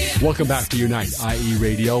started in here. Welcome back to Unite IE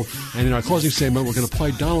Radio. And in our closing statement, we're going to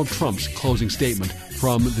play Donald Trump's closing statement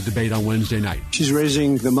from the debate on Wednesday night. She's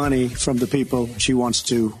raising the money from the people she wants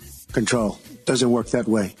to control. Doesn't work that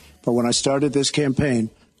way. But when I started this campaign,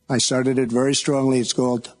 I started it very strongly. It's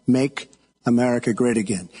called Make America Great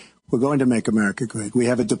Again. We're going to make America great. We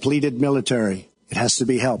have a depleted military. It has to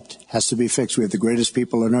be helped, has to be fixed. We have the greatest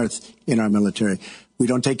people on earth in our military. We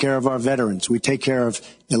don't take care of our veterans. We take care of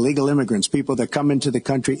illegal immigrants, people that come into the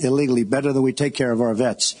country illegally, better than we take care of our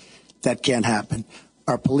vets. That can't happen.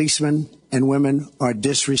 Our policemen and women are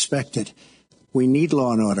disrespected. We need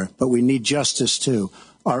law and order, but we need justice too.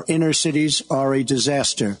 Our inner cities are a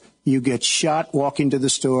disaster. You get shot walking to the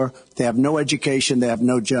store. They have no education. They have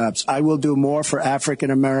no jobs. I will do more for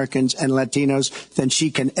African Americans and Latinos than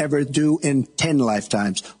she can ever do in 10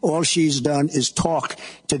 lifetimes. All she's done is talk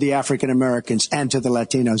to the African Americans and to the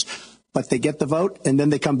Latinos. But they get the vote, and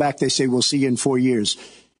then they come back. They say, we'll see you in 4 years.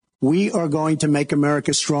 We are going to make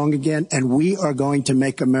America strong again, and we are going to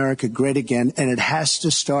make America great again, and it has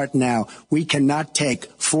to start now. We cannot take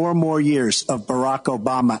 4 more years of Barack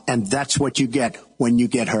Obama, and that's what you get when you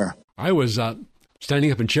get her. I was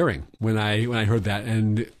standing up and cheering when I heard that,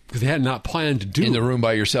 and because they had not planned to do... In the room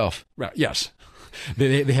by yourself. Right, yes.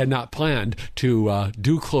 They had not planned to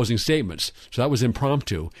do closing statements, so that was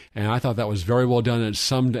impromptu, and I thought that was very well done,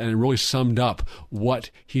 and it really summed up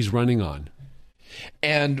what he's running on.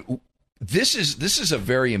 And this is a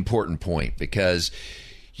very important point because,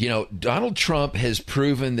 you know, Donald Trump has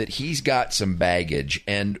proven that he's got some baggage,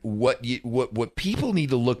 and what people need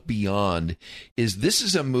to look beyond is this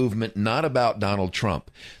is a movement not about Donald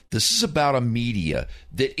Trump. This is about a media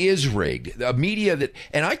that is rigged, a media that,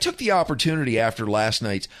 and I took the opportunity after last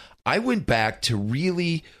night's, I went back to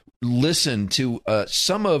really listen to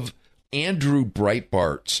some of Andrew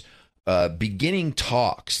Breitbart's beginning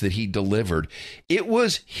talks that he delivered. It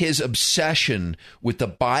was his obsession with the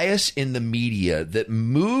bias in the media that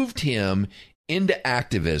moved him into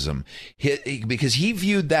activism, because he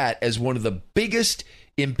viewed that as one of the biggest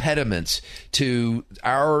impediments to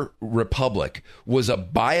our republic was a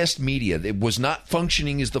biased media that was not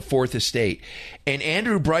functioning as the fourth estate. And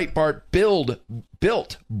Andrew Breitbart built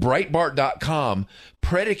Breitbart.com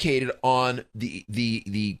predicated on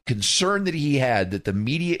the concern that he had that the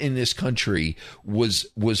media in this country was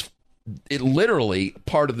literally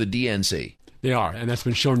part of the DNC. They are, and that's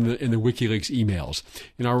been shown in the WikiLeaks emails.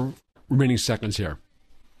 In our remaining seconds here,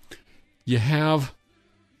 you have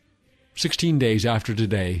 16 days after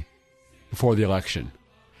today before the election.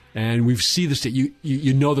 And we see the state.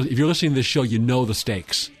 You know that if you're listening to this show, you know the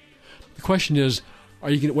stakes. The question is,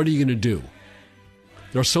 what are you going to do?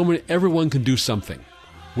 There are so many. Everyone can do something,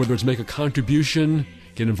 whether it's make a contribution,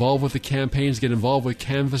 get involved with the campaigns, get involved with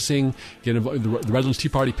canvassing. Get involved. The Redlands Tea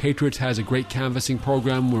Party Patriots has a great canvassing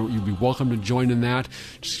program where you'd be welcome to join in that.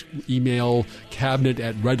 Just email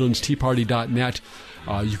cabinet@redlandsteaparty.net.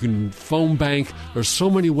 You can phone bank. There's so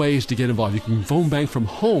many ways to get involved. You can phone bank from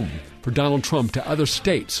home for Donald Trump to other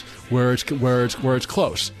states where it's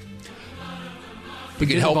close. You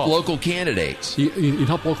can help local candidates. You can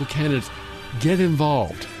help local candidates. Get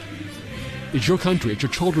involved. It's your country. It's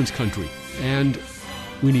your children's country. And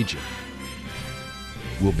we need you.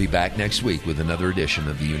 We'll be back next week with another edition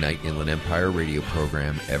of the Unite Inland Empire radio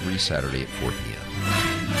program every Saturday at 4 p.m.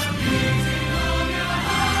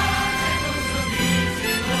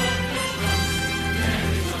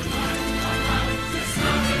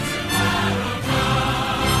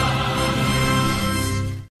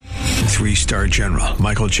 3-star General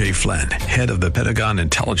Michael J. Flynn, head of the Pentagon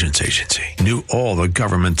Intelligence Agency, knew all the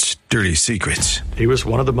government's dirty secrets. He was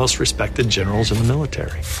one of the most respected generals in the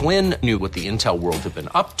military. Flynn knew what the intel world had been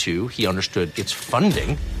up to. He understood its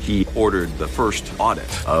funding. He ordered the first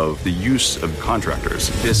audit of the use of contractors.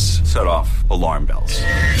 This set off alarm bells.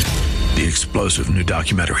 The explosive new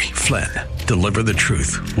documentary, Flynn, Deliver the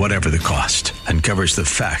Truth, Whatever the Cost, uncovers the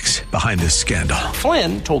facts behind this scandal.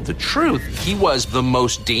 Flynn told the truth. He was the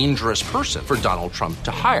most dangerous person for Donald Trump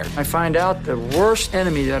to hire. I find out the worst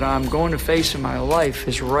enemy that I'm going to face in my life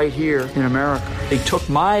is right here in America. They took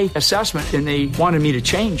my assessment and they wanted me to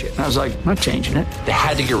change it. And I was like, I'm not changing it. They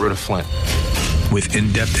had to get rid of Flynn. With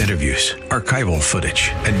in-depth interviews, archival footage,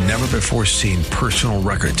 and never-before-seen personal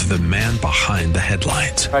records of the man behind the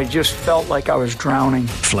headlines. I just felt like I was drowning.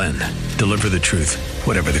 Flynn, Deliver the Truth,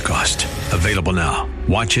 Whatever the Cost. Available now.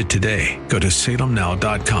 Watch it today. Go to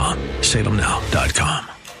salemnow.com. salemnow.com.